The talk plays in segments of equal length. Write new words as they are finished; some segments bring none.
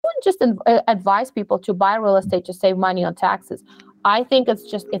just advise people to buy real estate to save money on taxes. I think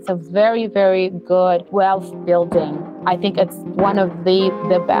it's a very, very good wealth building. I think it's one of the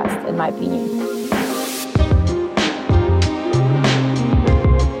best, in my opinion.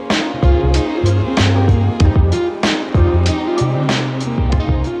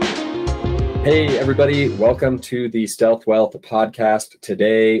 Hey, everybody. Welcome to the Stealth Wealth podcast.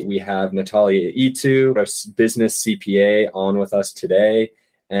 Today, we have Natalya Itu, our business CPA, on with us today.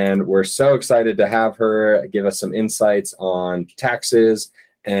 And we're so excited to have her give us some insights on taxes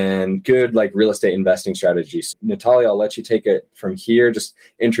and good real estate investing strategies. Natalya, I'll let you take it from here. Just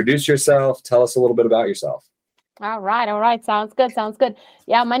introduce yourself. Tell us a little bit about yourself. All right. Sounds good.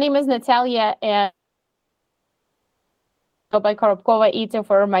 Yeah, my name is Natalya, and by Korobkova Itu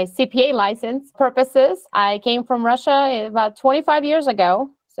for my CPA license purposes. I came from Russia about 25 years ago.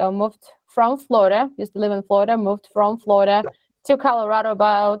 So moved from Florida, used to live in Florida, moved from Florida to Colorado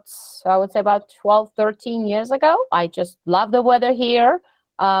about 12, 13 years ago. I just love the weather here.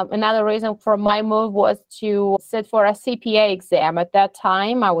 Another reason for my move was to sit for a CPA exam. At that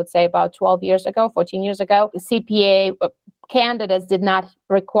time, I would say about 14 years ago, CPA candidates did not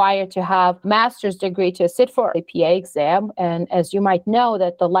require to have master's degree to sit for a CPA exam. And as you might know,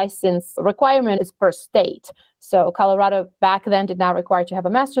 that the license requirement is per state. So Colorado back then did not require to have a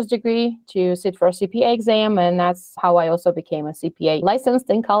master's degree to sit for a CPA exam. And that's how I also became a CPA licensed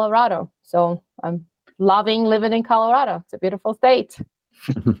in Colorado. So I'm loving living in Colorado. It's a beautiful state.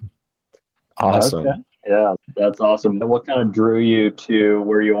 Awesome. Okay. Yeah, that's awesome. And what kind of drew you to,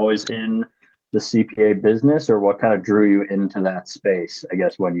 were you always in the CPA business, or what kind of drew you into that space, I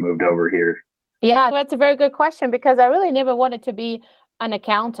guess, when you moved over here? Yeah, that's a very good question, because I really never wanted to be an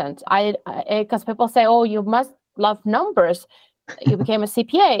accountant. Because people say, oh, you must love numbers. You became a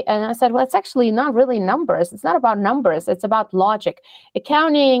CPA. And I said, well, it's actually not really numbers. It's not about numbers. It's about logic.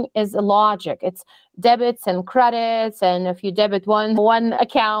 Accounting is logic. It's debits and credits. And if you debit one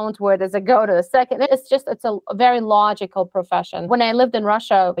account, where does it go to the second? It's a very logical profession. When I lived in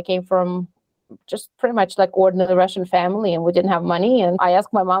Russia, I came from just pretty much like ordinary Russian family, and we didn't have money. And I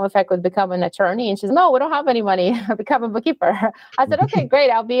asked my mom if I could become an attorney, and she said, no, we don't have any money. Become a bookkeeper. I said, okay, great.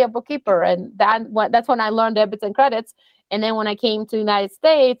 I'll be a bookkeeper. And that's when I learned debits and credits. And then when I came to the United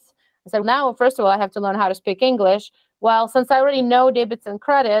States, I said, now, first of all, I have to learn how to speak English. Well, since I already know debits and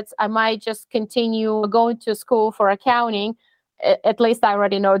credits, I might just continue going to school for accounting. At least I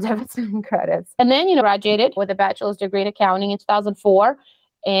already know debits and credits. And then, graduated with a bachelor's degree in accounting in 2004.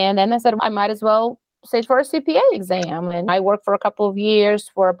 And then I said, I might as well sit for a CPA exam. And I worked for a couple of years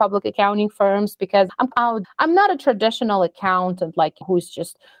for public accounting firms, because I'm not a traditional accountant, who's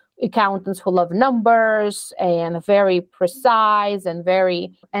just accountants who love numbers and very precise and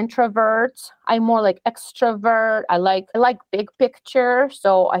very introvert. I'm more like extrovert. I like big picture.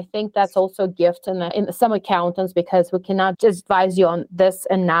 So I think that's also a gift in some accountants, because we cannot just advise you on this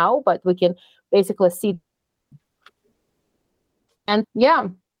and now, but we can basically see. And yeah,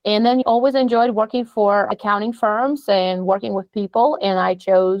 and then always enjoyed working for accounting firms and working with people. And I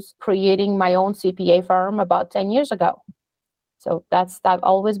chose creating my own CPA firm about 10 years ago. So I've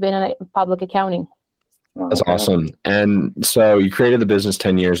always been in public accounting. That's awesome. And so you created the business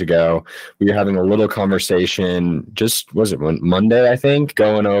 10 years ago. We were having a little conversation, Monday, I think,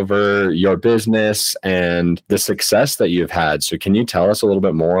 going over your business and the success that you've had. So can you tell us a little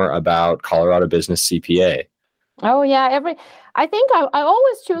bit more about Colorado Business CPA? Oh, yeah. I think I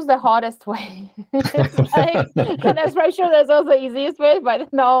always choose the hardest way. And that's for sure there's also the easiest way,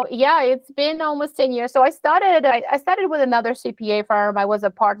 but no, yeah, it's been almost 10 years. So I started with another CPA firm. I was a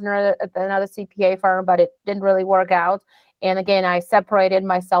partner at another CPA firm, but it didn't really work out. And again, I separated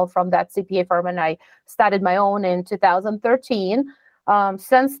myself from that CPA firm and I started my own in 2013.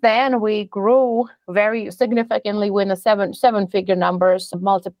 Since then, we grew very significantly with the seven-figure numbers.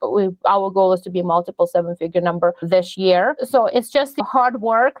 Our goal is to be multiple seven-figure number this year. So it's just hard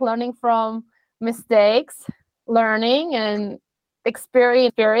work, learning from mistakes, learning and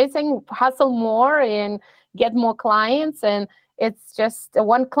experiencing, hustle more and get more clients. And it's just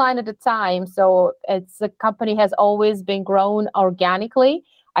one client at a time. So the company has always been grown organically.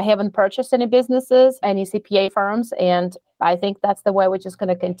 I haven't purchased any businesses, any CPA firms, and I think that's the way we're just going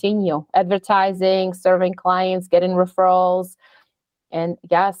to continue. Advertising, serving clients, getting referrals. And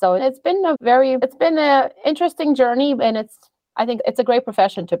yeah, so it's been an interesting journey, and I think it's a great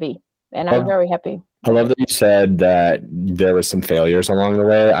profession to be. And I'm very happy. I love that you said that there was some failures along the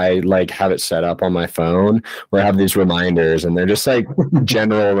way. I have it set up on my phone where I have these reminders, and they're just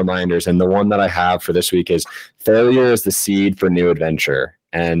general reminders. And the one that I have for this week is failure is the seed for new adventure.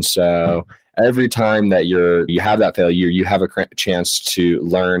 And so every time that you have that failure, you have a chance to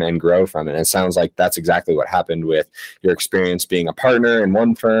learn and grow from it. And it sounds like that's exactly what happened with your experience being a partner in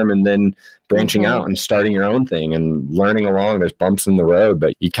one firm and then branching out and starting your own thing and learning along. There's bumps in the road,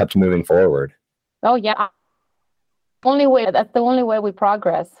 but you kept moving forward. Oh yeah. That's the only way we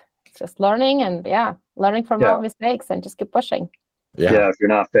progress. It's just learning and learning from our mistakes and just keep pushing. Yeah, if you're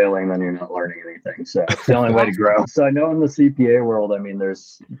not failing, then you're not learning anything. So it's the only way to grow. So I know in the CPA world, I mean,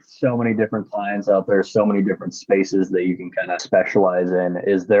 there's so many different clients out there, so many different spaces that you can kind of specialize in.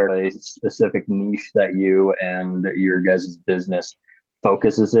 Is there a specific niche that you and your guys' business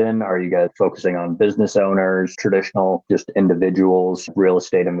focuses in? Are you guys focusing on business owners, traditional, just individuals, real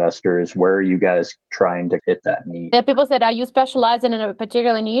estate investors? Where are you guys trying to hit that niche? Yeah, people said, are you specializing in a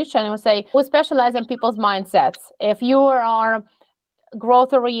particular niche? And I would say, we specialize in people's mindsets. If you are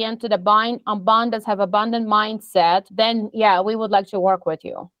growth-oriented, abundance, have abundant mindset, then we would like to work with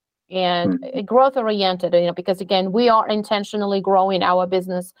you. And growth-oriented, because again, we are intentionally growing our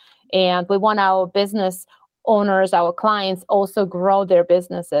business, and we want our business owners, our clients, also grow their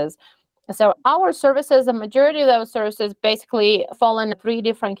businesses. So our services, the majority of those services basically fall in 3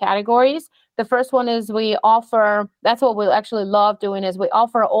 different categories. The first one is we offer, that's what we actually love doing, is we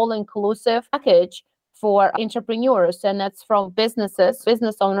offer all-inclusive package for entrepreneurs, and that's from business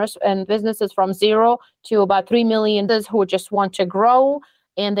owners and businesses from 0 to about 3 million who just want to grow,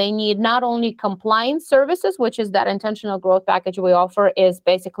 and they need not only compliance services, which is that intentional growth package we offer, is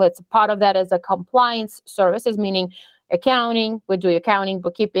basically, it's a part of that is a compliance services, meaning accounting, we do accounting,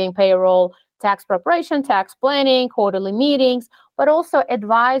 bookkeeping, payroll, tax preparation, tax planning, quarterly meetings, but also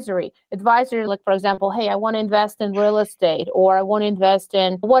advisory, like, for example, hey, I want to invest in real estate, or I want to invest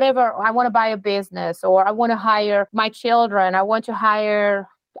in whatever, I want to buy a business, or I want to hire my children, I want to hire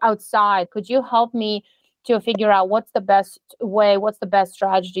outside. Could you help me to figure out what's the best way, what's the best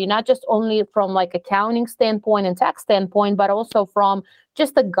strategy, not just only from like accounting standpoint and tax standpoint, but also from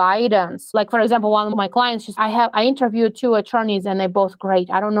just the guidance. Like, for example, one of my clients, I interviewed 2 attorneys and they're both great.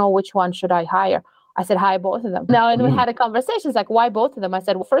 I don't know which one should I hire. I said, hire both of them. Now, and we had a conversation. It's like, why both of them? I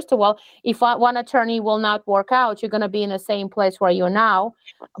said, well, first of all, if one attorney will not work out, you're going to be in the same place where you're now.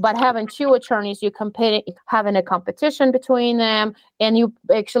 But having 2 attorneys, you're having a competition between them, and you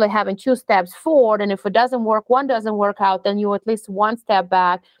actually having 2 steps forward. And if it doesn't work, one doesn't work out, then you're at least 1 step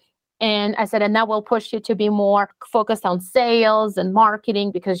back. And I said, and that will push you to be more focused on sales and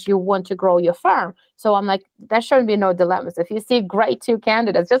marketing because you want to grow your firm. So I'm like, there shouldn't be no dilemmas. If you see great 2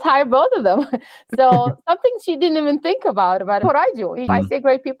 candidates, just hire both of them. So something she didn't even think about what I do. If I see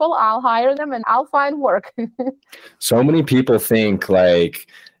great people, I'll hire them and I'll find work. So many people think like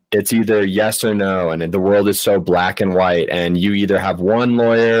it's either yes or no, and the world is so black and white, and you either have one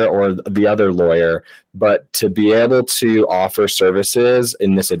lawyer or the other lawyer. But to be able to offer services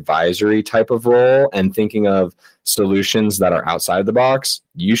in this advisory type of role and thinking of solutions that are outside the box,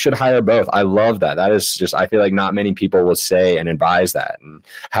 you should hire both. I love that. That is just, I feel like not many people will say and advise that. And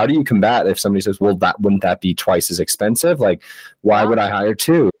how do you combat if somebody says, well, wouldn't that be twice as expensive? Like, why would I hire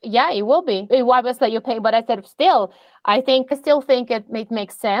 2? Yeah, it will be. Why was that you pay? But I said, I still think it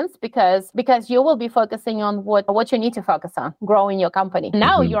makes sense because you will be focusing on what you need to focus on, growing your company.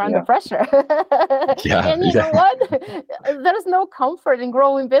 Now you're under pressure. And you know what? There's no comfort in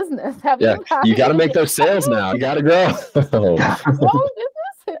growing business. You got to make those sales now. You got to grow. Growing business?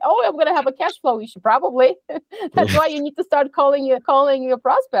 Oh, I'm going to have a cash flow issue. Probably. That's why you need to start calling your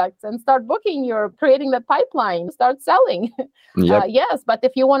prospects and start creating the pipeline, start selling. Yes, but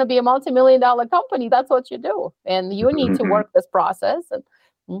if you want to be a multi-million-dollar company, that's what you do. And you need to work this process. And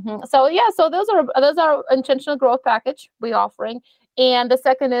so those are intentional growth package we're offering. And the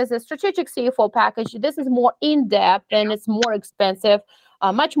second is a strategic CFO package. This is more in-depth and it's more expensive,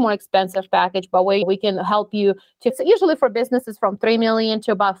 much more expensive package, but we can help you usually for businesses from 3 million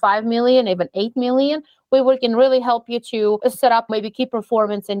to about 5 million, even 8 million. We can really help you to set up maybe key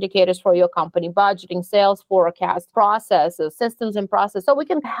performance indicators for your company, budgeting, sales forecast, processes, systems and process. So we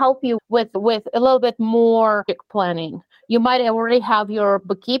can help you with a little bit more planning. You might already have your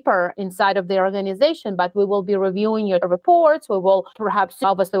bookkeeper inside of the organization, but we will be reviewing your reports. We will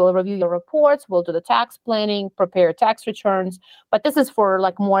we'll review your reports. We'll do the tax planning, prepare tax returns. But this is for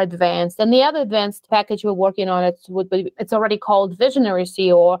like more advanced. And the other advanced package we're working on, it's already called Visionary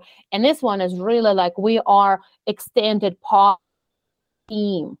CEO. And this one is really like we are extended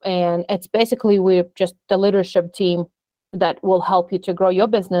team. And it's basically we're just the leadership team that will help you to grow your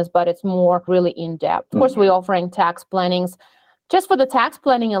business, but it's more really in-depth. Of course, we're offering tax plannings. Just for the tax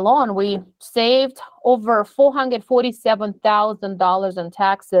planning alone, we saved over $447,000 in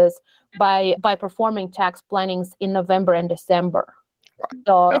taxes by performing tax plannings in November and December.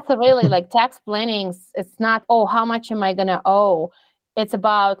 So it's really like tax planning. It's not, oh, how much am I going to owe? It's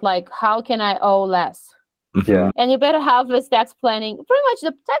about like, how can I owe less? Yeah. And you better have this tax planning. Pretty much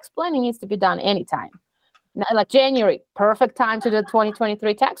the tax planning needs to be done anytime. Like January, perfect time to do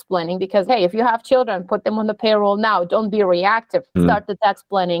 2023 tax planning because, hey, if you have children, put them on the payroll now. Don't be reactive. Start the tax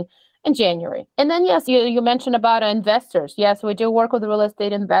planning in January. And then, yes, you mentioned about investors. Yes, we do work with real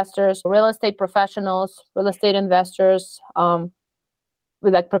estate investors, real estate professionals, real estate investors.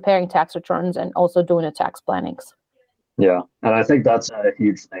 With like preparing tax returns and also doing the tax plannings. Yeah. And I think that's a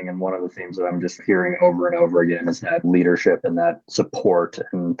huge thing. And one of the themes that I'm just hearing over and over again is that leadership and that support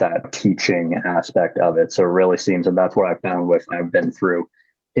and that teaching aspect of it. So it really seems, and that's what I found with, I've been through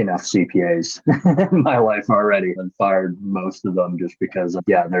enough CPAs in my life already and fired most of them just because,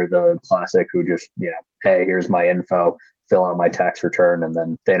 yeah, they're the classic who just, hey, here's my info, fill out my tax return. And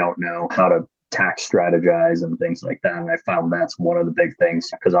then they don't know how to tax strategize and things like that. And I found that's one of the big things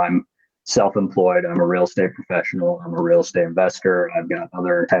because I'm self-employed. I'm a real estate professional. I'm a real estate investor. I've got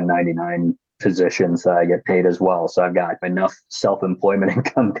other 1099 positions that I get paid as well. So I've got enough self-employment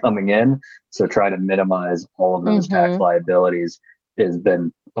income coming in. So try to minimize all of those tax liabilities has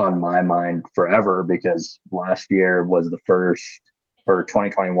been on my mind forever because last year was the first, or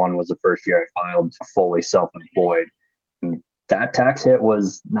 2021 was the first year I filed fully self-employed. And that tax hit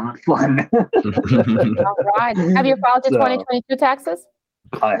was not fun. All right. Have you filed your 2022 taxes?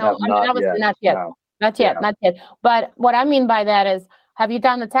 I have not yet. Not yet. No. Not yet. But what I mean by that is, have you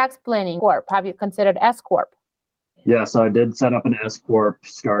done the tax planning corp? Have you considered S corp? Yeah, so I did set up an S corp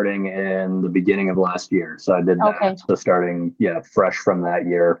starting in the beginning of last year. So I did that. So starting, fresh from that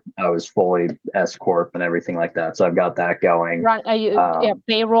year, I was fully S corp and everything like that. So I've got that going. Right. Are you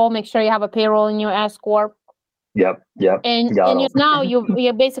payroll? Make sure you have a payroll in your S corp. Yep. And now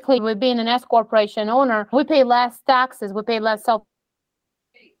you basically, with being an S corporation owner, we pay less taxes. We pay less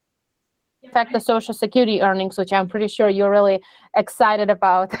affect the Social Security earnings, which I'm pretty sure you're really excited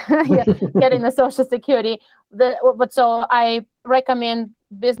about getting the Social Security. But so I recommend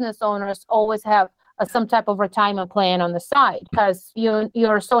business owners always have some type of retirement plan on the side because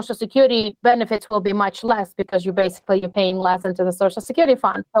your Social Security benefits will be much less because you're paying less into the Social Security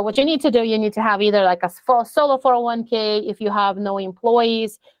fund. So what you need to do, you need to have either like a solo 401k if you have no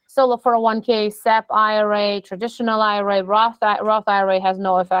employees, solo 401k, SEP IRA, traditional IRA, Roth IRA has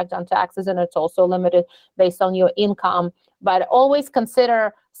no effect on taxes and it's also limited based on your income. But always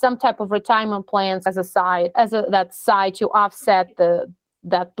consider some type of retirement plans as a side, that side to offset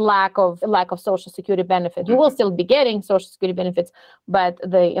that lack of Social Security benefit. You will still be getting Social Security benefits, but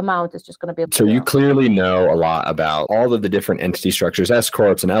the amount is just going to be. So you clearly know a lot about all of the different entity structures, S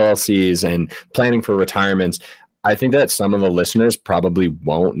corps and LLCs, and planning for retirements. I think that some of the listeners probably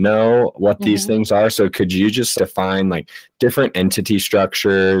won't know what these things are. So could you just define like different entity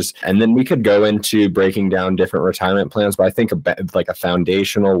structures, and then we could go into breaking down different retirement plans. But I think like a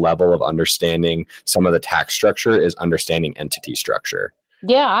foundational level of understanding some of the tax structure is understanding entity structure.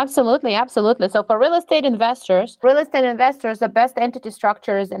 Yeah, absolutely. So for real estate investors, the best entity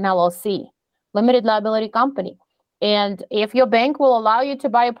structure is an LLC, limited liability company. And if your bank will allow you to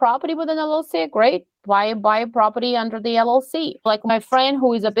buy a property with an LLC, great. Buy a property under the LLC. Like my friend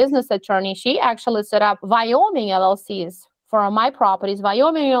who is a business attorney, she actually set up Wyoming LLCs for my properties.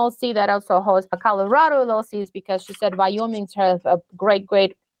 Wyoming LLC that also hosts Colorado LLCs because she said Wyoming has a great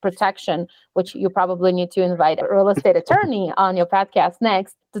protection, which you probably need to invite a real estate attorney on your podcast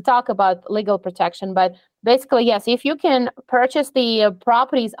next to talk about legal protection. But basically, yes, if you can purchase the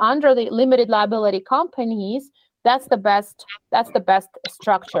properties under the limited liability companies, that's the best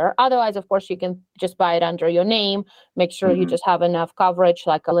structure. Otherwise, of course, you can just buy it under your name. Make sure you just have enough coverage,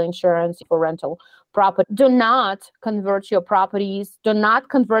 like insurance for rental property. Do not convert your properties. Do not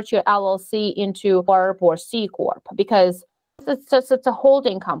convert your LLC into Corp or C Corp because it's a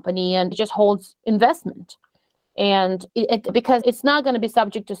holding company and it just holds investment. And because it's not going to be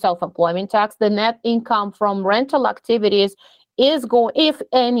subject to self-employment tax, the net income from rental activities is if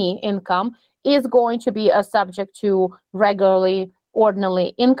any income, is going to be subject to ordinary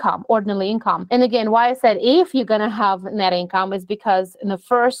income. And again, why I said if you're going to have net income is because in the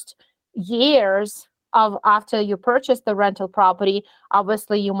first years after you purchase the rental property,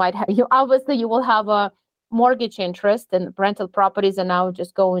 obviously you will have a mortgage interest, and rental properties are now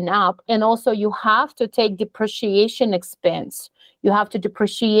just going up. And also you have to take depreciation expense. You have to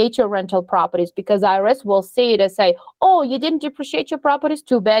depreciate your rental properties because IRS will see it and say, oh, you didn't depreciate your properties?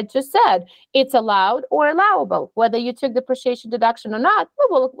 Too bad, just said. It's allowed or allowable. Whether you took depreciation deduction or not,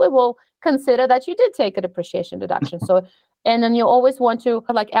 we will consider that you did take a depreciation deduction. So And then you always want to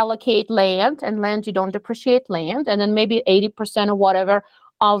like allocate land, and land, you don't depreciate land. And then maybe 80% or whatever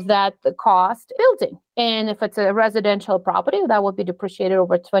of that the cost building. And if it's a residential property, that would be depreciated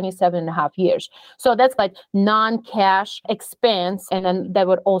over 27 and a half years. So that's like non-cash expense. And then that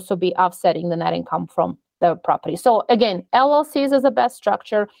would also be offsetting the net income from the property. So again, LLCs is the best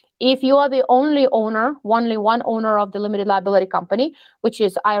structure. If you are the only owner, only one owner of the limited liability company, which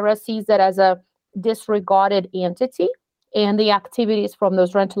is IRS sees that as a disregarded entity, and the activities from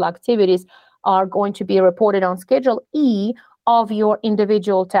those rental activities are going to be reported on Schedule E of your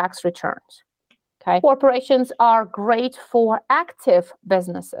individual tax returns. Okay. Corporations are great for active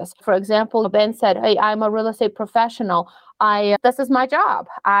businesses. For example, Ben said, hey, I'm a real estate professional. This is my job.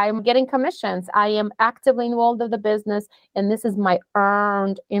 I'm getting commissions. I am actively involved in the business, and this is my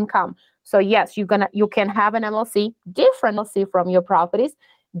earned income. So yes, you can have an LLC, different LLC from your properties,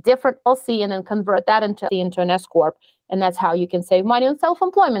 different LLC, and then convert that into an S Corp. And that's how you can save money on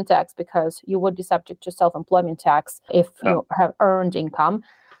self-employment tax, because you would be subject to self-employment tax if you have earned income.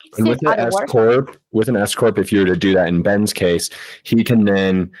 And with an S Corp, if you were to do that in Ben's case, he can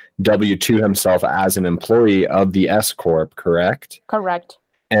then W-2 himself as an employee of the S Corp, correct? Correct.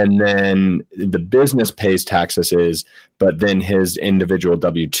 And then the business pays taxes, but then his individual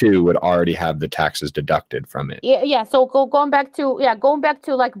W-2 would already have the taxes deducted from it. Yeah. So going back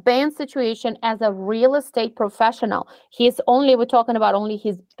to like Ben's situation as a real estate professional, we're talking about only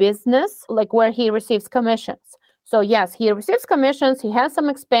his business, like where he receives commissions. So yes, he receives commissions, he has some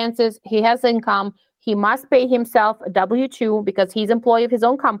expenses, he has income, he must pay himself a W-2 because he's employee of his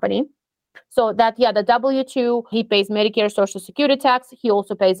own company. So that, the W-2, he pays Medicare, Social Security tax. He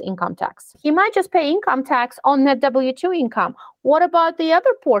also pays income tax. He might just pay income tax on that W-2 income. What about the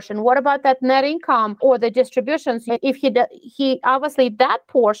other portion? What about that net income or the distributions? If he obviously that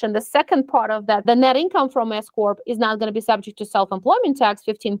portion, the second part of that, the net income from S Corp is not going to be subject to self-employment tax,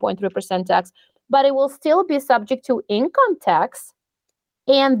 15.3% tax, but it will still be subject to income tax.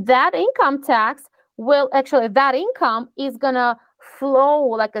 And that income tax that income is going to flow,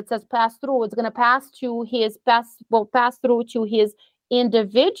 like it says, pass through. It's going to pass through to his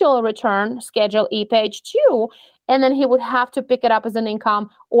individual return, Schedule E, page 2, and then he would have to pick it up as an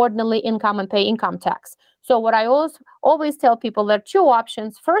income, ordinary income, and pay income tax. So what I always tell people, there are two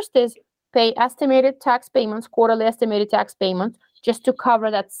options. First is pay estimated tax payments, quarterly estimated tax payments, just to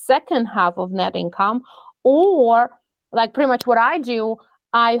cover that second half of net income. Or like pretty much what I do,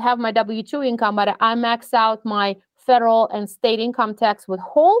 I have my W-2 income, but I max out my federal and state income tax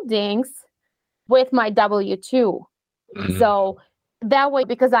withholdings with my W-2. Mm-hmm. So that way,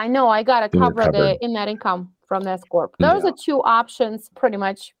 because I know I got to cover the net income from S Corp. Those are two options, pretty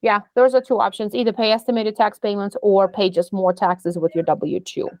much. Yeah, those are two options. Either pay estimated tax payments or pay just more taxes with your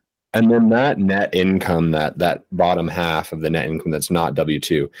W-2. And then that net income, that bottom half of the net income that's not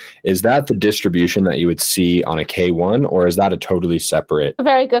W-2, is that the distribution that you would see on a K-1, or is that a totally separate?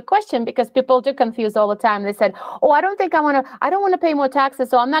 Very good question, because people do confuse all the time. They said, I don't want to pay more taxes,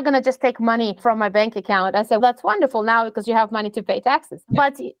 so I'm not going to just take money from my bank account. I said, well, that's wonderful now because you have money to pay taxes.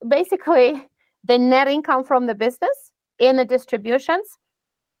 But basically, the net income from the business in the distributions,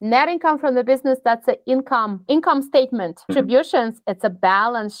 net income from the business, that's an income statement. Distributions, it's a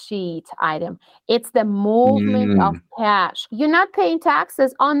balance sheet item. It's the movement of cash. You're not paying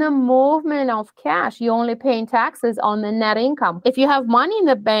taxes on the movement of cash. You're only paying taxes on the net income. If you have money in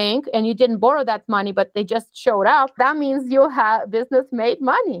the bank and you didn't borrow that money, but they just showed up, that means you have business made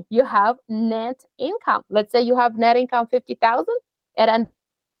money. You have net income. Let's say you have net income $50,000, and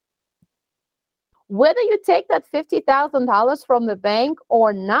whether you take that $50,000 from the bank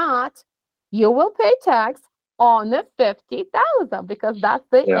or not, you will pay tax on the $50,000 because that's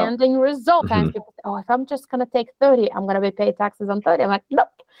the ending result. Mm-hmm. And people say, if I'm just going to take 30, I'm going to be paid taxes on 30. I'm like, nope,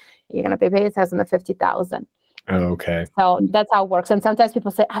 you're going to be paid taxes on the 50,000. Okay. So that's how it works. And sometimes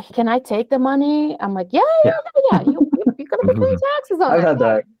people say, can I take the money? I'm like, yeah. You're going to be paying taxes on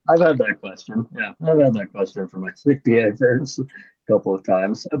that. I've had that question. Yeah, I've had that question from my CPA firms a couple of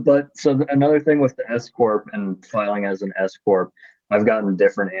times. But so another thing with the S Corp and filing as an S Corp, I've gotten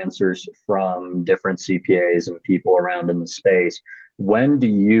different answers from different CPAs and people around in the space. When do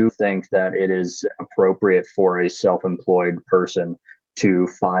you think that it is appropriate for a self-employed person to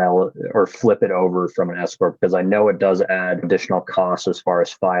file or flip it over from an S Corp? Because I know it does add additional costs as far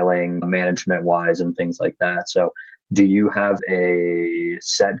as filing management wise and things like that. So do you have a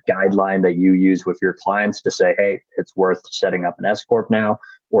set guideline that you use with your clients to say, hey, it's worth setting up an S Corp now,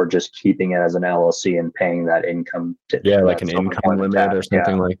 or just keeping it as an LLC and paying that income? Like an income limit or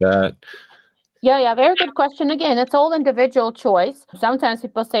something like that. Yeah, very good question. Again, it's all individual choice. Sometimes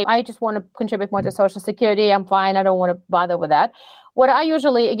people say, I just want to contribute more to Social Security. I'm fine. I don't want to bother with that.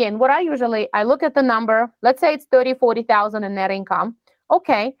 I look at the number. Let's say it's 30, 40,000 in net income.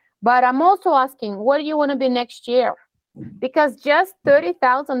 Okay. But I'm also asking, what do you want to be next year? Because just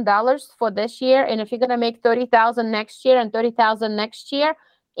 $30,000 for this year, and if you're going to make 30,000 next year and 30,000 next year,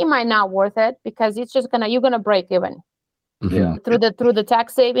 it might not worth it, because it's just you're gonna break even. Yeah. Through the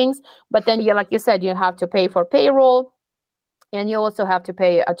tax savings. But then, like you said, you have to pay for payroll, and you also have to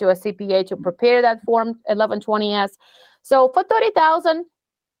pay to a CPA to prepare that form 1120S. So for 30,000,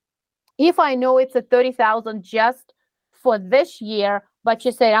 if I know it's a 30,000 just for this year, but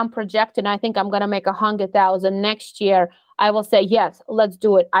you say I'm projecting, I think I'm going to make 100,000 next year, I will say, yes, let's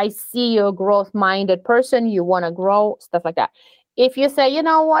do it. I see you're a growth-minded person. You want to grow, stuff like that. If you say, you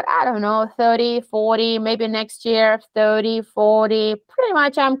know what, I don't know, 30, 40, maybe next year, 30, 40, pretty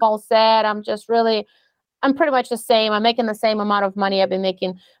much I'm all set. I'm pretty much the same. I'm making the same amount of money I've been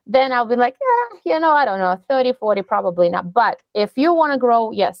making. Then I'll be like, I don't know, 30, 40, probably not. But if you want to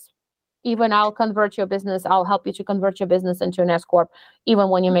grow, yes, even I'll convert your business. I'll help you to convert your business into an S Corp, even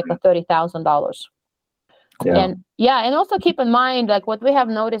when you make a $30,000. Yeah. And also keep in mind, like what we have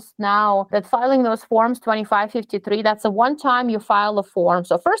noticed now, that filing those forms 2553, that's a one time you file a form.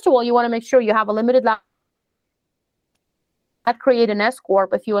 So first of all, you want to make sure you have a limited liability. Not create an S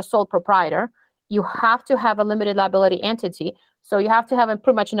Corp if you're a sole proprietor. You have to have a limited liability entity. So you have to have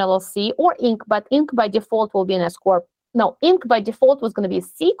pretty much an LLC or Inc., but Inc. by default will be an S Corp. No, Inc. by default was going to be a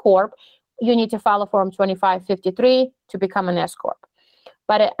C Corp. You need to file a form 2553 to become an S Corp.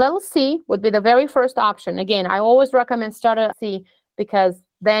 But an LLC would be the very first option. Again, I always recommend start a C, because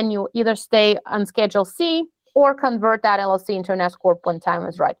then you either stay on Schedule C or convert that LLC into an S Corp when time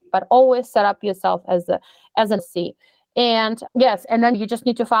is right. But always set up yourself as a C. And yes, and then you just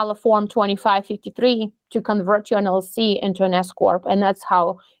need to file a form 2553 to convert your LLC into an S Corp. And that's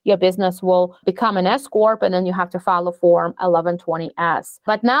how your business will become an S Corp. And then you have to file a form 1120S.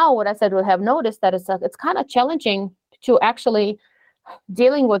 But now what I said, we have noticed that it's kind of challenging to actually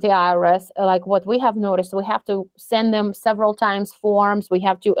dealing with the IRS. Like what we have noticed, we have to send them several times forms. We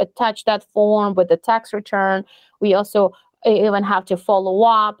have to attach that form with the tax return. We also even have to follow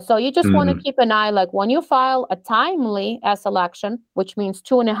up. So you just want to keep an eye, like when you file a timely S election, which means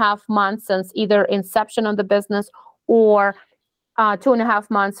 2.5 months since either inception of the business or 2.5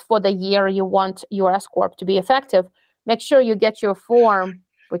 months for the year you want your S Corp to be effective, make sure you get your form,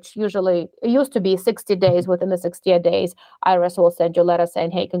 which usually it used to be 60 days. Within the 60 days, IRS will send you a letter saying,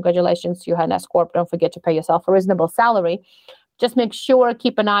 hey, congratulations, you had an S Corp. Don't forget to pay yourself a reasonable salary. Just make sure,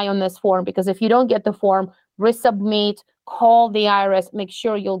 keep an eye on this form, because if you don't get the form, resubmit, call the IRS, make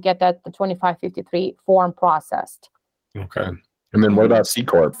sure you'll get the 2553 form processed. Okay. And then what about C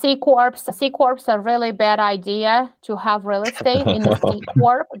Corp? C Corps are really bad idea to have real estate in a C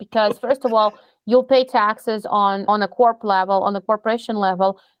Corp, because first of all, you'll pay taxes on a corp level, on the corporation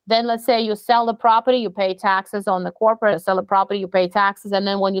level. Then let's say you sell the property, you pay taxes on the corporate, sell the property, you pay taxes. And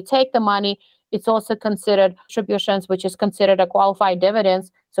then when you take the money, it's also considered distributions, which is considered a qualified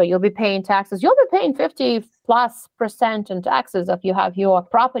dividends. So you'll be paying taxes. You'll be paying 50+% in taxes if you have your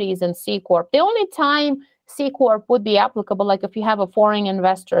properties in C Corp. The only time C Corp would be applicable, like if you have a foreign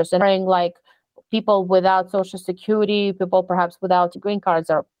investors and like people without Social Security, people perhaps without green cards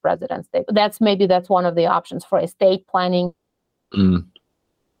or residence. That's one of the options for estate planning.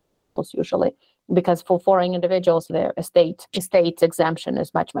 Usually, because for foreign individuals, their estate exemption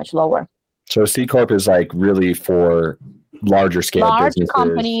is much, much lower. So C Corp is like really for large businesses,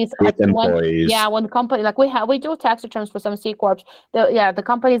 companies with employees. When company, like we do tax returns for some C Corps. The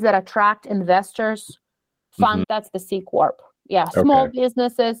companies that attract investors, fund, that's the C Corp. Yeah, small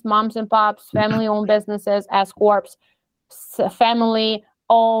businesses, moms and pops, family-owned businesses, S Corps,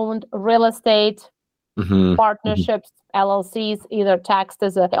 family-owned real estate, partnerships, LLCs, either taxed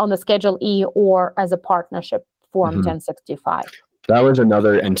on the Schedule E or as a partnership, Form 1065. That was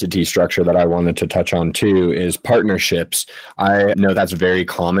another entity structure that I wanted to touch on too, is partnerships. I know that's very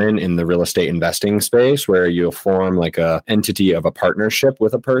common in the real estate investing space, where you'll form like a entity of a partnership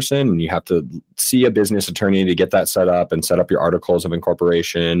with a person, and you have to see a business attorney to get that set up and set up your articles of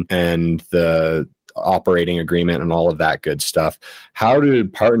incorporation and the operating agreement and all of that good stuff. How do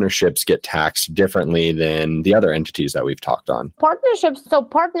partnerships get taxed differently than the other entities that we've talked on? Partnerships,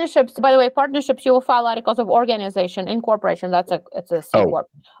 by the way, you will file articles of organization, incorporation, it's a C Corp.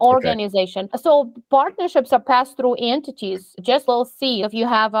 Organization. Okay. So partnerships are passed through entities, just LLC. If you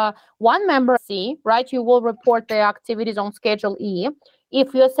have a one member C, right, you will report their activities on Schedule E.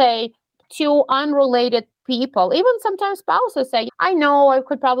 If you say two unrelated people, even sometimes spouses say, I know I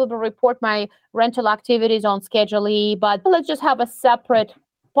could probably report my rental activities on Schedule E, but let's just have a separate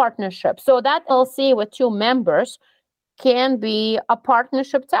partnership. So that LLC with two members can be a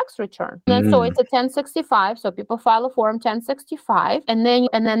partnership tax return. And so it's a 1065. So people file a form 1065, and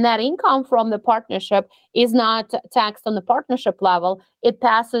then that income from the partnership is not taxed on the partnership level. It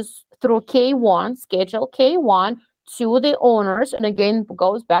passes through K1, Schedule K1, to the owners, and again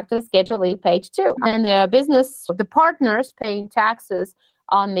goes back to Schedule E, page 2. And the partners paying taxes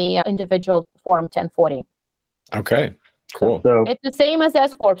on the individual form 1040. Okay. Cool. So It's the same as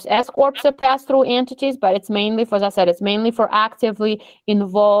S corps. S corps are pass-through entities, but it's mainly, as I said, it's mainly for actively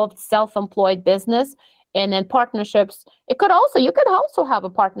involved self-employed business. And then partnerships, you could also have a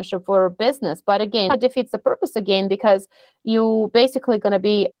partnership for a business, but again, it defeats the purpose again, because you basically going to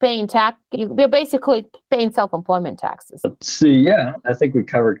be paying you're basically paying self-employment taxes. let's see. Yeah, I think we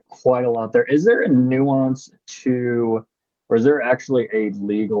covered quite a lot there. Is there a nuance to, or is there actually a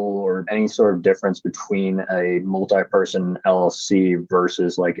legal or any sort of difference between a multi-person LLC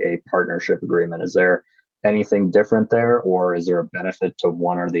versus like a partnership agreement? Is there anything different there, or is there a benefit to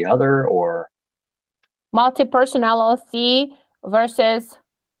one or the other, or? Multi-person LLC versus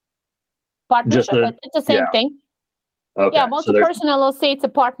partnership, it's the same thing. Okay. Yeah, multi-person LLC, it's a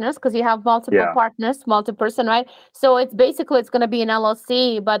partners, because you have multiple partners, multi-person, right? So it's basically, it's going to be an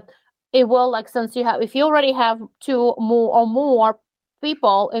LLC, but it will, like, if you already have two more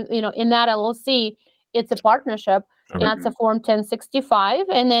people, in that LLC, it's a partnership, and that's a form 1065,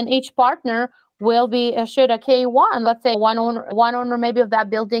 and then each partner will be issued a K1. Let's say one owner maybe of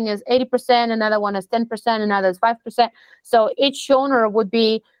that building is 80%, another one is 10%, another is 5%. So each owner would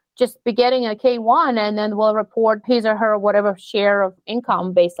be getting a K1, and then will report his or her whatever share of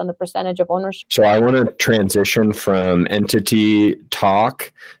income based on the percentage of ownership. So I want to transition from entity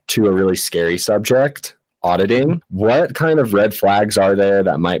talk to a really scary subject, auditing. What kind of red flags are there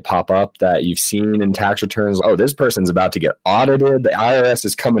that might pop up that you've seen in tax returns? Oh, this person's about to get audited. The IRS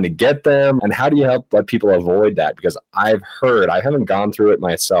is coming to get them. And how do you let people avoid that? Because I haven't gone through it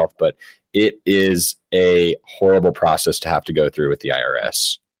myself, but it is a horrible process to have to go through with the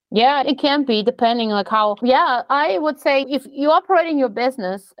IRS. Yeah, it can be, depending I would say if you're operating your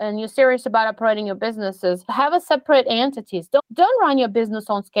business and you're serious about operating your businesses, have a separate entities. Don't run your business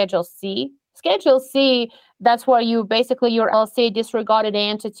on Schedule C. Schedule C, that's where your LLC, disregarded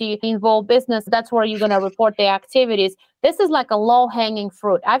entity, involved business, that's where you're going to report the activities. This is like a low-hanging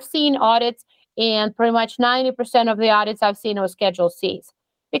fruit. I've seen audits, and pretty much 90% of the audits I've seen are Schedule Cs,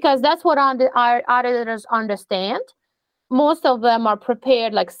 because that's what our auditors understand. Most of them are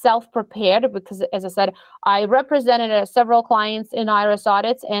prepared, like self-prepared, because, as I said, I represented several clients in IRS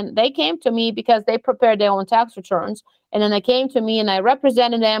audits, and they came to me because they prepared their own tax returns. And then they came to me and I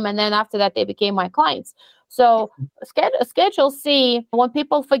represented them. And then after that, they became my clients. So Schedule C, when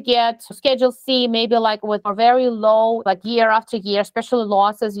people forget, Schedule C, maybe like with a very low, like year after year, especially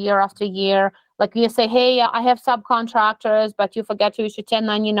losses year after year. Like you say, hey, I have subcontractors, but you forget to issue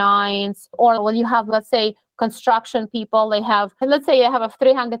 1099s. Or when you have, let's say, construction people, let's say you have a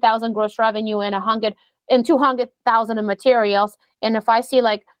 300,000 gross revenue and 200,000 in materials. And if I see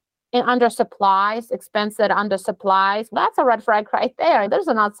like under supplies, expense that under supplies, that's a red flag right there. There's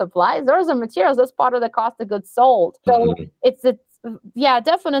not supplies, there's a materials, that's part of the cost of goods sold. So it's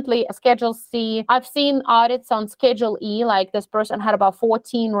definitely a Schedule C. I've seen audits on Schedule E, like this person had about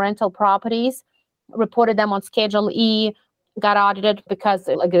 14 rental properties, reported them on Schedule E, got audited because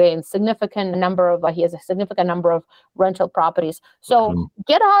he has a significant number of rental properties. So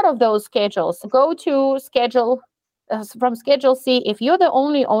get out of those schedules. Go to from Schedule C. If you're the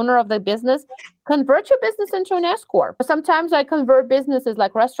only owner of the business, convert your business into an S corp. Sometimes I convert businesses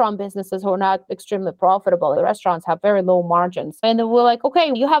like restaurant businesses who are not extremely profitable. The restaurants have very low margins, and we're like,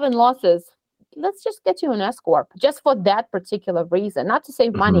 okay, you having losses, let's just get you an S corp just for that particular reason, not to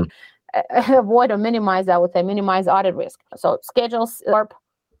save money. Avoid or minimize, I would say, minimize audit risk. So Schedule corp.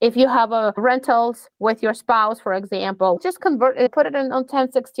 If you have a rentals with your spouse, for example, just convert it, put it on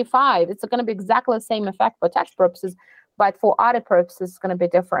 1065. It's going to be exactly the same effect for tax purposes, but for audit purposes, it's going to be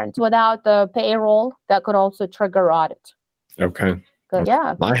different. Without the payroll, that could also trigger audit. Okay. Good.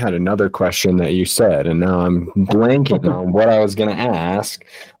 Yeah. I had another question that you said, and now I'm blanking on what I was going to ask.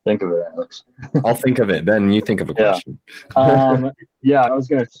 Think of it, Alex. I'll think of it. Then you think of a question. I was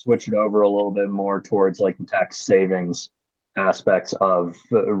going to switch it over a little bit more towards like the tax savings aspects of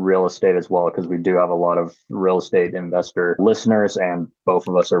real estate as well, because we do have a lot of real estate investor listeners, and both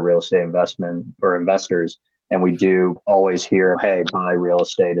of us are real estate investors, and we do always hear, hey, buy real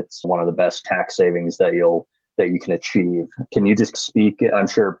estate, it's one of the best tax savings that you can achieve. Can you just speak? I'm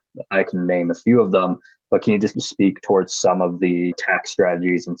sure I can name a few of them, but can you just speak towards some of the tax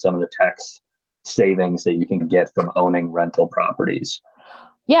strategies and some of the tax savings that you can get from owning rental properties?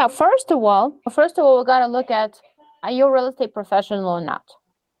 Yeah, first of all, we got to look at, are you a real estate professional or not?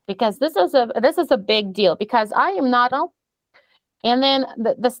 Because this is a big deal, because I am not. And then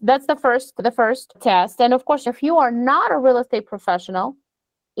that's the first test. And of course, if you are not a real estate professional,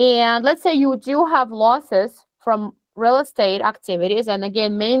 and let's say you do have losses from real estate activities, and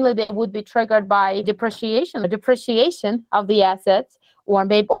again, mainly they would be triggered by depreciation of the assets, or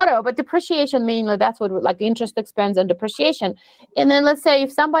maybe auto, but depreciation mainly, that's what, like interest expense and depreciation. And then let's say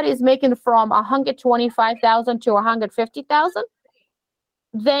if somebody is making from 125,000 to 150,000,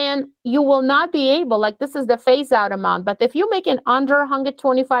 then you will not be able, like this is the phase out amount. But if you're making under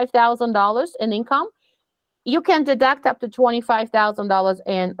 $125,000 in income, you can deduct up to $25,000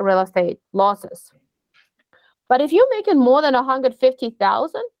 in real estate losses. But if you're making more than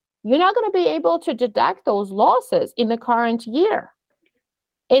 150,000, you're not going to be able to deduct those losses in the current year.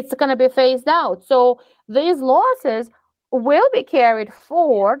 It's going to be phased out. So these losses will be carried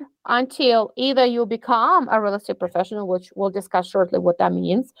forward until either you become a real estate professional, which we'll discuss shortly what that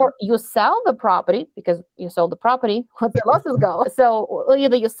means, or you sell the property, because you sold the property, what the losses go. So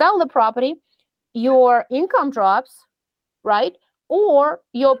either you sell the property, your income drops, right? Or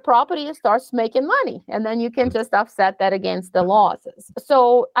your property starts making money, and then you can just offset that against the losses.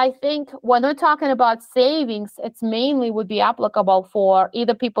 So I think when we're talking about savings, it's mainly would be applicable for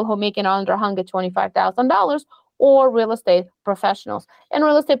either people who are making under $125,000 or real estate professionals. And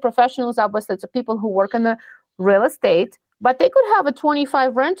real estate professionals, obviously, it's people who work in the real estate, but they could have a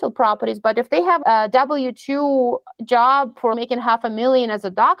 25 rental properties. But if they have a W-2 job for making $500,000 as a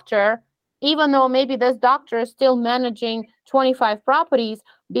doctor, even though maybe this doctor is still managing 25 properties,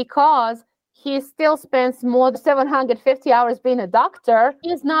 because he still spends more than 750 hours being a doctor, he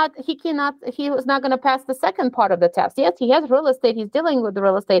was not going to pass the second part of the test. Yes, he has real estate, he's dealing with the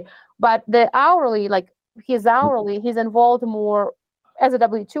real estate, but the hourly, he's involved more as a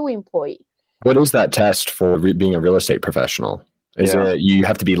W-2 employee. What is that test for being a real estate professional? Is it you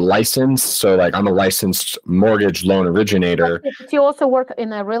have to be licensed? So like I'm a licensed mortgage loan originator. But you also work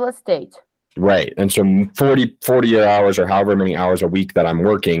in a real estate. Right. And so 40 hours or however many hours a week that I'm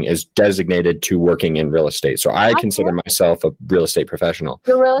working is designated to working in real estate. So I consider myself a real estate professional.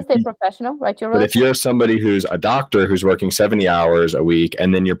 You're a real estate professional, right? But if you're somebody who's a doctor who's working 70 hours a week,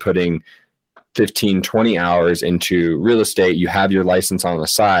 and then you're putting 15, 20 hours into real estate, you have your license on the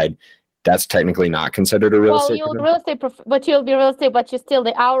side, that's technically not considered a real estate. Well, you'll be real estate, but you still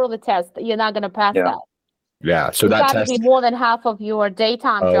the hourly test, you're not going to pass that. Yeah, so you that got to be more than half of your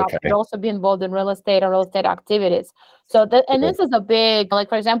daytime job. You could also be involved in real estate or real estate activities. So this is a big, like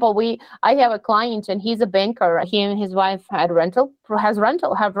for example, I have a client and he's a banker. He and his wife have rental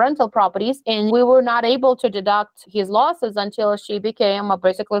properties, and we were not able to deduct his losses until she became a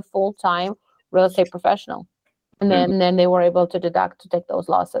basically full-time real estate professional, and then they were able to take those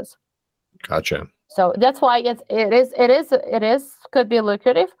losses. Gotcha. So that's why it could be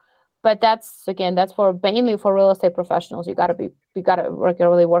lucrative. But that's mainly for real estate professionals. You gotta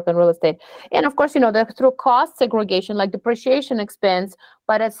really work on real estate. And of course, through cost segregation, like depreciation expense,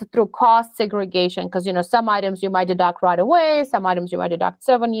 but it's through cost segregation, because some items you might deduct right away, some items you might deduct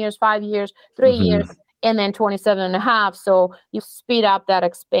 7 years, 5 years, 3 years, and then 27 and a half. So you speed up that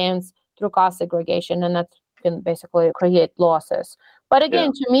expense through cost segregation, and that can basically create losses. But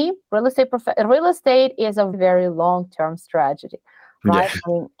again, to me, real estate is a very long-term strategy, right? I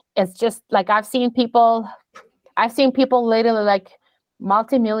mean, it's just like I've seen people literally like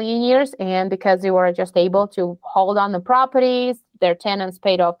multimillionaires, and because they were just able to hold on the properties, their tenants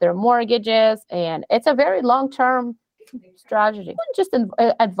paid off their mortgages, and it's a very long-term strategy. I wouldn't just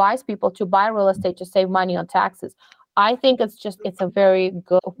advise people to buy real estate to save money on taxes. I think it's a very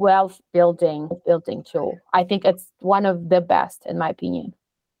good wealth building tool. I think it's one of the best, in my opinion.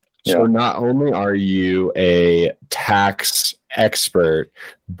 So not only are you a tax expert,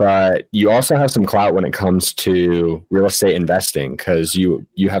 but you also have some clout when it comes to real estate investing, because you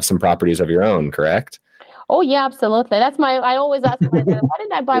have some properties of your own, correct? Oh yeah, absolutely. I always ask myself, why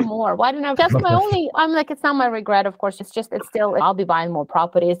didn't I buy more? That's my only, I'm like, it's not my regret, of course. It's still, I'll be buying more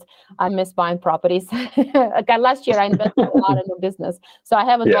properties. I miss buying properties. Last year I invested a lot in the business. So I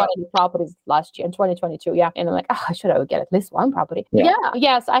haven't bought any properties last year in 2022. Yeah. And I'm like, I should have get at least one property. Yeah.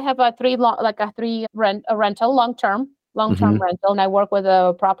 Yes. I have a rental, long-term rental. And I work with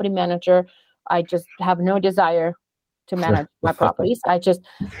a property manager. I just have no desire to manage my properties. That's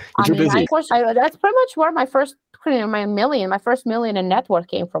pretty much where my first million in net worth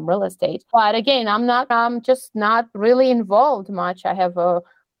came from, real estate. But again, I'm just not really involved much. I have a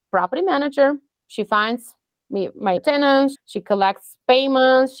property manager. She finds me my tenants, she collects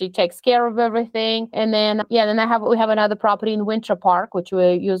payments, she takes care of everything. And then we have another property in Winter Park, which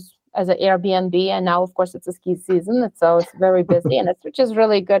we use as an Airbnb. And now of course it's a ski season. So it's very busy which is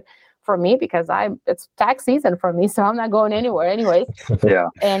really good for me because it's tax season for me. So I'm not going anywhere anyways. Yeah.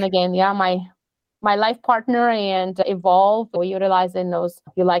 And again, my life partner and Evolve, we utilize in those,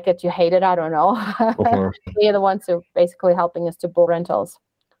 you like it, you hate it, I don't know. They're the ones who basically helping us to book rentals.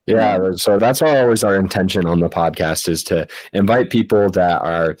 Yeah, so that's always our intention on the podcast is to invite people that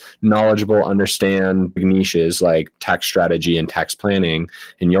are knowledgeable, understand niches like tax strategy and tax planning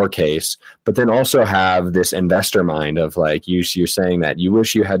in your case, but then also have this investor mind of like you're saying that you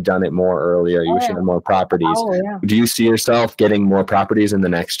wish you had done it more earlier, you wish you had more properties. Do you see yourself getting more properties in the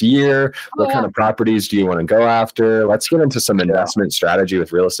next year? What kind of properties do you want to go after? Let's get into some investment strategy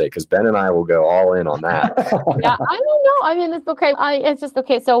with real estate because Ben and I will go all in on that. Yeah, I don't know. I mean, it's okay. It's just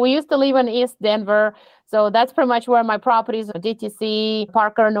okay. So we used to live in East Denver. So that's pretty much where my properties are. DTC,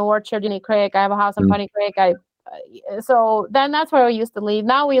 Parker, and Orchard, Unique Creek. I have a house in Pony Creek. So then that's where we used to live.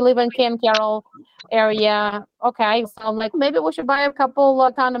 Now we live in Ken Carroll area. Okay. So I'm like, maybe we should buy a couple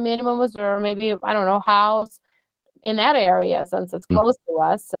condominiums or maybe, I don't know, house in that area since it's close to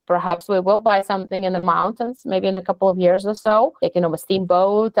us. Perhaps we will buy something in the mountains, maybe in a couple of years or so. Taking a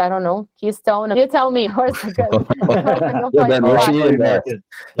steamboat, I don't know, Keystone. You tell me where's a good place.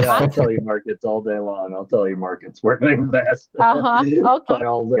 I'll tell you markets all day long. I'll tell you markets where to invest. Okay. But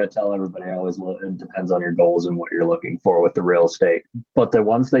I tell everybody, it depends on your goals and what you're looking for with the real estate. But the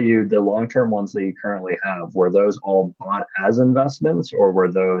long-term ones that you currently have, were those all bought as investments or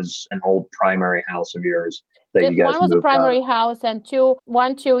were those an old primary house of yours? One was a primary house and two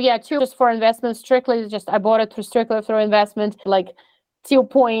just for investment, strictly just I bought it strictly through investment, like 2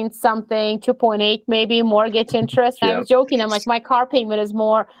 point something, 2.8 maybe mortgage interest. I was joking, I'm like, my car payment is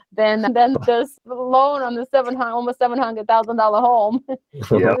more than this loan on the almost $700,000 home.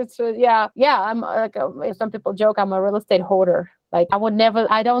 I'm like some people joke I'm a real estate hoarder. Like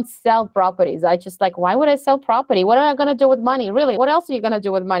I don't sell properties. I just like, why would I sell property? What am I going to do with money? Really? What else are you going to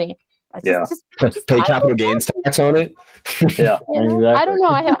do with money? Just pay capital gains tax on it. Exactly. I don't know.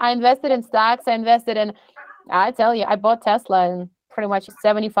 I invested in stocks. I tell you, I bought Tesla and pretty much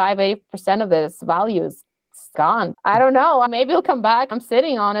 75-80% of this value is gone. I don't know. Maybe it'll come back. I'm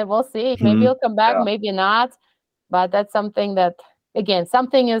sitting on it. We'll see. Maybe it'll come back, maybe not. But that's something that, again,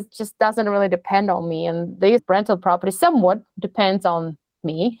 just doesn't really depend on me. And these rental properties somewhat depends on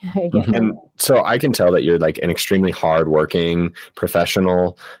me. And so I can tell that you're like an extremely hardworking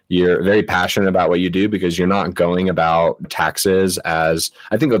professional. You're very passionate about what you do because you're not going about taxes as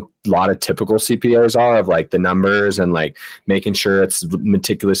I think a lot of typical CPAs are, of like the numbers and like making sure it's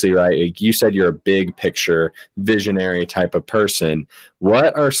meticulously right. Like you said, you're a big picture visionary type of person.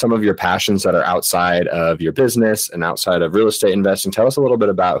 What are some of your passions that are outside of your business and outside of real estate investing? Tell us a little bit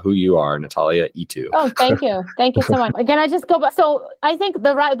about who you are, Natalya Itu. Oh, thank you. Thank you so much. Again, I just go back. So I think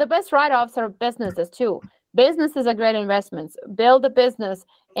the best write-offs are businesses too. Businesses are great investments. Build a business,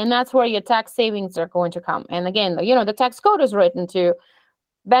 and that's where your tax savings are going to come. And again, the tax code is written to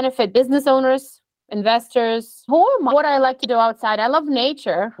benefit business owners, investors. What I like to do outside, I love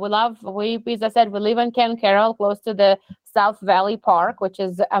nature. As I said, we live in Ken Carroll, close to the South Valley Park, which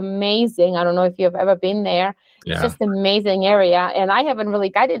is amazing. I don't know if you've ever been there. Yeah. It's just an amazing area. And I haven't really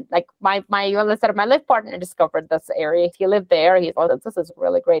guided, like my life partner discovered this area. He lived there. This is a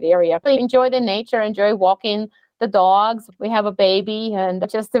really great area. I enjoy the nature, enjoy walking the dogs. We have a baby and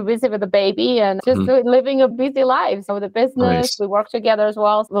just to visit with the baby and just living a busy life. So the business, we work together as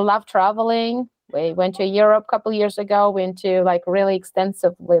well. We love traveling. We went to Europe a couple of years ago, went to like really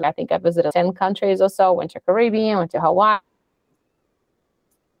extensively. I think I visited 10 countries or so, went to Caribbean, went to Hawaii.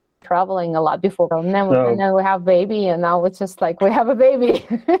 Traveling a lot before. And then we have baby and now it's just like we have a baby.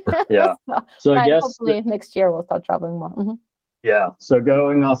 Yeah. So I guess hopefully next year we'll start traveling more. Mm-hmm. Yeah. So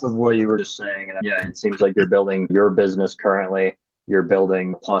going off of what you were just saying, it seems like you're building your business currently. You're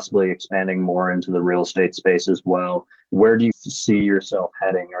building, possibly expanding more into the real estate space as well. Where do you see yourself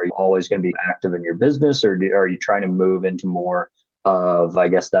heading? Are you always going to be active in your business, or are you trying to move into more of, I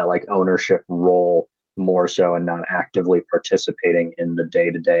guess, that like ownership role more so and not actively participating in the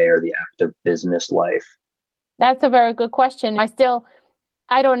day-to-day or the active business life? That's a very good question.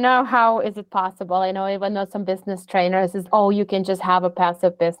 I don't know how is it possible. I know even though some business trainers you can just have a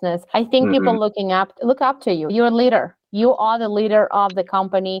passive business. I think people look up to you. You're a leader. You are the leader of the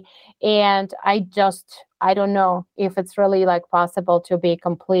company. And I don't know if it's really like possible to be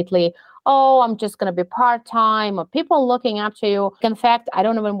completely oh, I'm just going to be part-time, or people looking up to you. In fact, I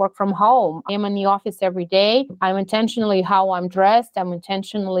don't even work from home. I'm in the office every day. I'm intentionally how I'm dressed. I'm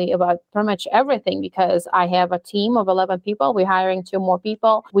intentionally about pretty much everything because I have a team of 11 people. We're hiring 2 more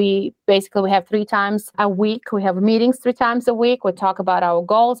people. We have 3 times a week. We have meetings 3 times a week. We talk about our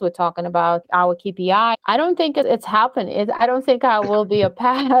goals. We're talking about our KPI. I don't think it's happened. I don't think I will be a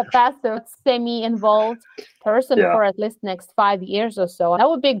passive, semi-involved person for at least next 5 years or so. That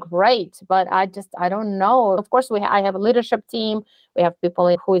would be great, but I don't know. Of course, I have a leadership team. We have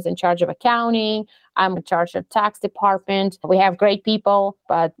people who is in charge of accounting. I'm in charge of tax department. We have great people,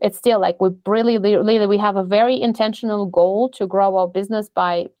 but it's still like we have a very intentional goal to grow our business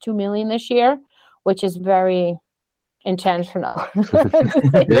by 2 million this year, which is very intentional.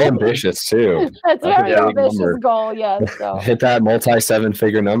 Very ambitious too. That's a very ambitious goal. Yes. So hit that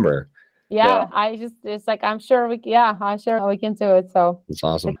multi-7-figure number. Yeah, it's like, I'm sure we can do it. So it's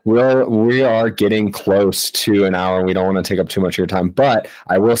awesome. We are getting close to an hour and we don't want to take up too much of your time, but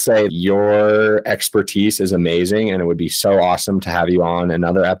I will say your expertise is amazing and it would be so awesome to have you on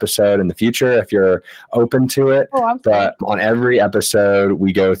another episode in the future if you're open to it. But on every episode,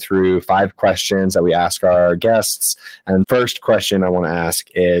 we go through 5 questions that we ask our guests. And first question I want to ask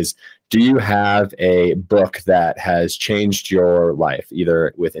is, do you have a book that has changed your life,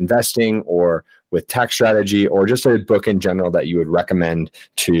 either with investing or with tax strategy, or just a book in general that you would recommend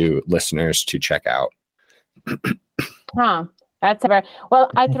to listeners to check out? That's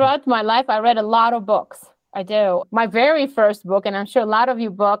throughout my life, I read a lot of books. I do. My very first book, and I'm sure a lot of you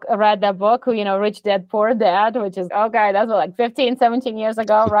read that book, Rich Dad, Poor Dad, which is, that's like 15, 17 years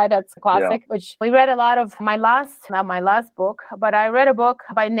ago, right? That's a classic, which we read a lot of. Not my last book, but I read a book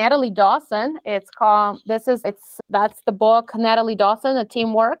by Natalie Dawson. It's called, that's the book, Natalie Dawson, The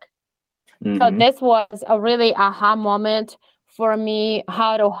Teamwork. Mm-hmm. So this was a really aha moment for me,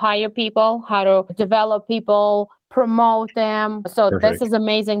 how to hire people, how to develop people, promote them. So Perfect. This is an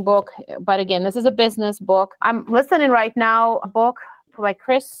amazing book. But again, this is a business book. I'm listening right now, a book by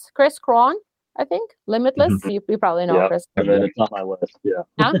Chris Cron, I think, Limitless. Mm-hmm. You probably know Chris. It's on my list. Yeah.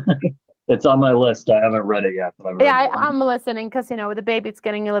 Huh? It's on my list. I haven't read it yet. But I'm listening because, with the baby, it's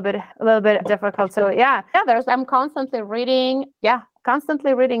getting a little bit difficult. So I'm constantly reading.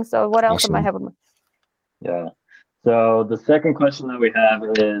 So what else am I having? Yeah. So the second question that we have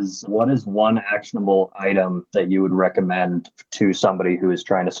is, what is one actionable item that you would recommend to somebody who is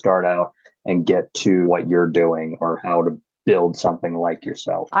trying to start out and get to what you're doing, or how to build something like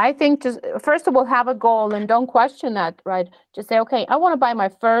yourself? I think just, first of all, have a goal and don't question that, right? Just say, okay, I want to buy my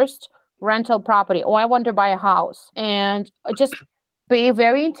first rental property, or I want to buy a house, and just be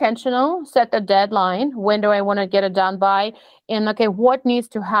very intentional, set the deadline. When do I want to get it done by? And okay, what needs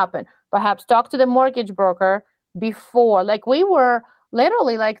to happen? Perhaps talk to the mortgage broker before. Like, we were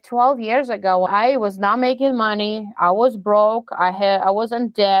literally like 12 years ago, I was not making money. I was broke. I was in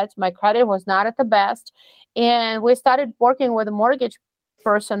debt. My credit was not at the best. And we started working with a mortgage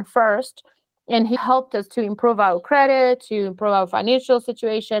person first. And he helped us to improve our credit, to improve our financial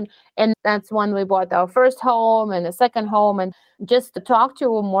situation. And that's when we bought our first home and a second home. And just to talk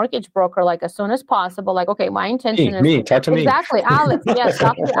to a mortgage broker like as soon as possible. Like, okay, my intention is talk to me. Exactly, Alex. Yes,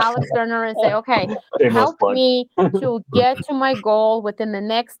 talk to Alex Turner and say, okay, help me to get to my goal within the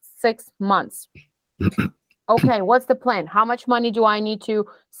next 6 months. Okay, what's the plan? How much money do I need to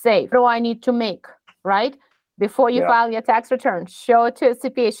save? What do I need to make? Right? Before you file your tax return, show it to a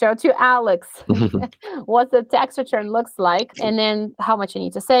CPA, show it to Alex what the tax return looks like, and then how much you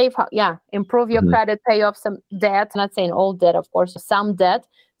need to save. Improve your credit, pay off some debt. I'm not saying all debt, of course, some debt,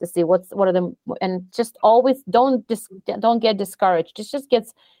 to see what are them, and just always don't get discouraged. It just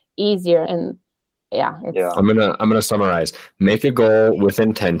gets easier, and I'm gonna summarize. Make a goal with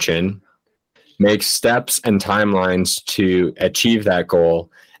intention, make steps and timelines to achieve that goal,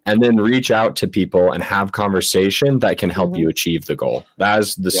 and then reach out to people and have conversation that can help you achieve the goal. That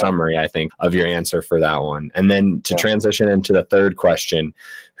is the summary, I think, of your answer for that one. And then to transition into the third question,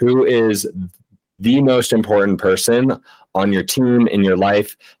 who is the most important person on your team, in your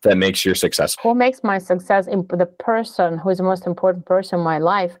life, that makes you successful? Who makes my success? The person who is the most important person in my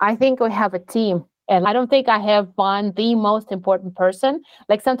life. I think we have a team. And I don't think I have the most important person.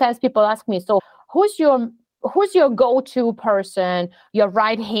 Like, sometimes people ask me, so who's your go-to person, your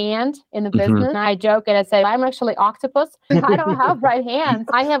right hand in the business? And I joke and I say, I'm actually octopus. I don't have right hands.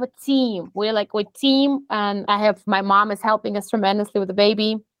 I have a team. We're team, and my mom is helping us tremendously with the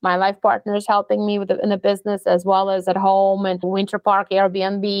baby. My life partner is helping me in the business as well as at home and Winter Park,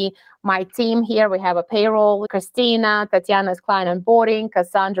 Airbnb. my team here. We have a payroll, Christina, Tatiana is client onboarding,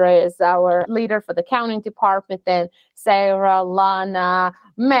 Cassandra is our leader for the accounting department, then Sarah, Lana,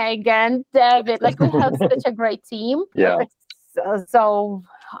 Megan, David. Like, we have such a great team. Yeah. So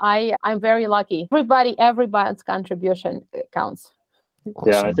I'm very lucky. Everybody's contribution counts.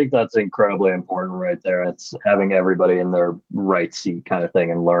 Awesome. Yeah, I think that's incredibly important right there. It's having everybody in their right seat kind of thing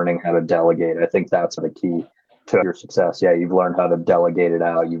and learning how to delegate. I think that's the key to your success. Yeah, you've learned how to delegate it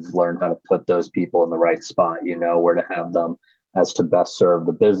out. You've learned how to put those people in the right spot. You know where to have them as to best serve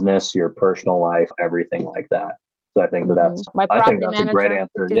the business, your personal life, everything like that. So I think that's a great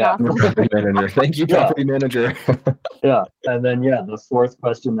answer. Yeah. Property manager. Thank you, property manager. Yeah. And then, the fourth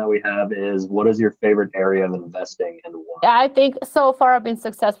question that we have is, what is your favorite area of investing and why? I think so far I've been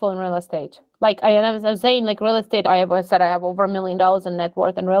successful in real estate. Like I was saying, like real estate, I have over $1 million in net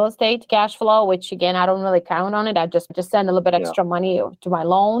worth in real estate cash flow, which again, I don't really count on it. I just send a little bit extra money to my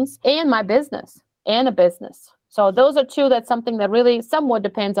loans and my business and a business. So those are two. That's something that really somewhat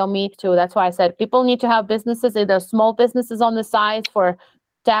depends on me too. That's why I said people need to have businesses, either small businesses on the side for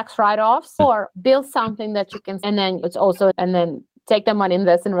tax write-offs, or build something that you can, and then take the money,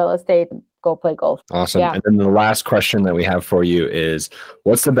 invest in real estate, and go play golf. Awesome. Yeah. And then the last question that we have for you is,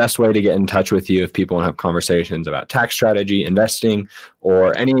 what's the best way to get in touch with you if people want to have conversations about tax strategy, investing,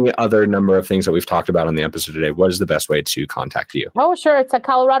 or any other number of things that we've talked about on the episode today? What is the best way to contact you? Oh, sure. It's at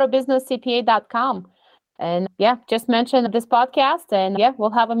coloradobusinesscpa.com. And just mention this podcast, and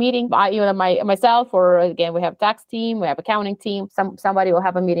we'll have a meeting. Myself, or again, we have tax team, we have accounting team. Somebody will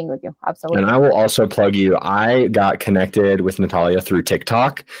have a meeting with you. Absolutely. And I will also plug you. I got connected with Natalya through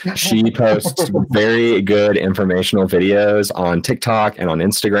TikTok. She posts very good informational videos on TikTok and on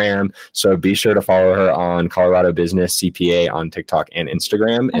Instagram. So be sure to follow her on Colorado Business CPA on TikTok and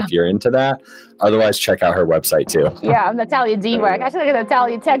Instagram if you're into that. Otherwise, check out her website too. Yeah, I'm Natalya Diva. I should look at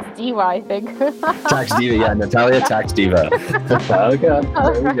Natalya Tax Diva, I think. Tax Diva, Natalya Tax Diva. Okay,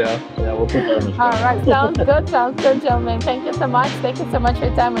 there we go. Yeah, we'll put that in the show. All right, sounds good, gentlemen. Thank you so much. Thank you so much for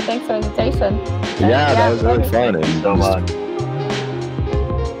your time, and thanks for the invitation. Yeah, that was really fun. Thank you so much.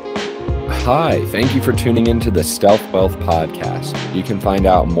 Hi, thank you for tuning into the Stealth Wealth Podcast. You can find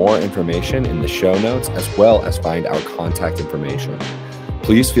out more information in the show notes, as well as find our contact information.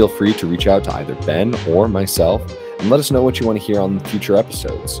 Please feel free to reach out to either Ben or myself and let us know what you want to hear on future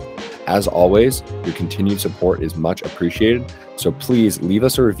episodes. As always, your continued support is much appreciated, so please leave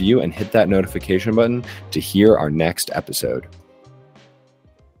us a review and hit that notification button to hear our next episode.